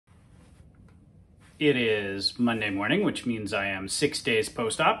It is Monday morning, which means I am 6 days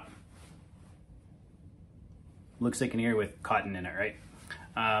post-op. Looks like an ear with cotton in it, right?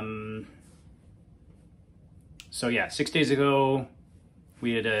 So yeah, 6 days ago,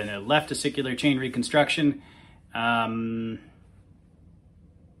 we had a left ossicular chain reconstruction. I don't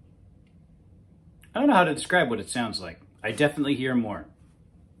know how to describe what it sounds like. I definitely hear more.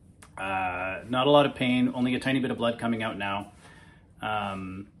 Not a lot of pain, only a tiny bit of blood coming out now,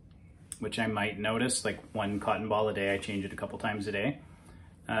 which I might notice, like one cotton ball a day. I change it a couple times a day.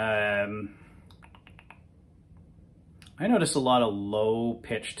 I notice a lot of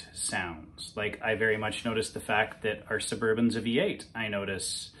low-pitched sounds. Like, I very much notice the fact that our Suburban's a V8. I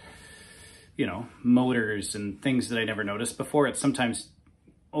notice, you know, motors and things that I never noticed before. It's sometimes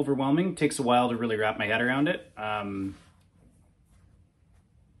overwhelming. It takes a while to really wrap my head around it. And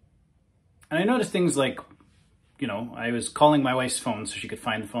I noticed things like, you know, I was calling my wife's phone so she could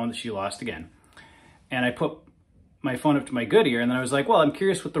find the phone that she lost again. And I put my phone up to my good ear, and then I was like, well, I'm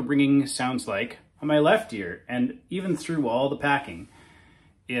curious what the ringing sounds like on my left ear. And even through all the packing,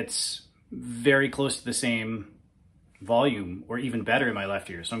 it's very close to the same volume, or even better in my left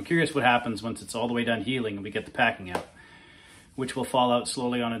ear. So I'm curious what happens once it's all the way done healing and we get the packing out, which will fall out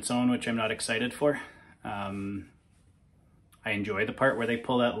slowly on its own, which I'm not excited for. I enjoy the part where they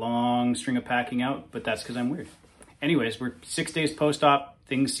pull that long string of packing out, but that's because I'm weird. Anyways, we're 6 days post-op.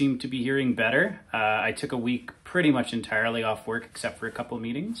 Things seem to be hearing better. I took a week pretty much entirely off work except for a couple of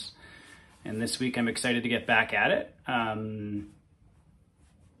meetings. And this week I'm excited to get back at it.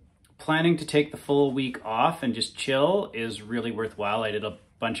 Planning to take the full week off and just chill is really worthwhile. I did a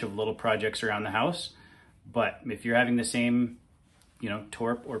bunch of little projects around the house. But if you're having the same, you know,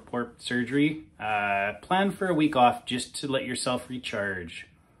 TORP or PORP surgery, plan for a week off just to let yourself recharge.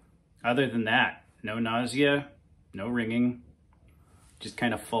 Other than that, no nausea, no ringing, just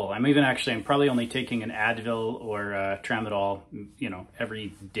kind of full. I'm probably only taking an Advil or Tramadol, you know,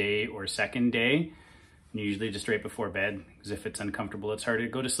 every day or second day, and usually just right before bed, because if it's uncomfortable, it's harder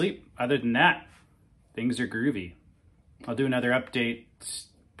to go to sleep. Other than that, things are groovy. I'll do another update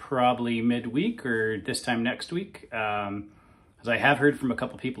probably midweek or this time next week, because I have heard from a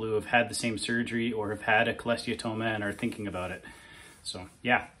couple people who have had the same surgery or have had a cholesteatoma and are thinking about it. So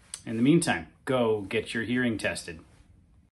yeah, in the meantime, go get your hearing tested.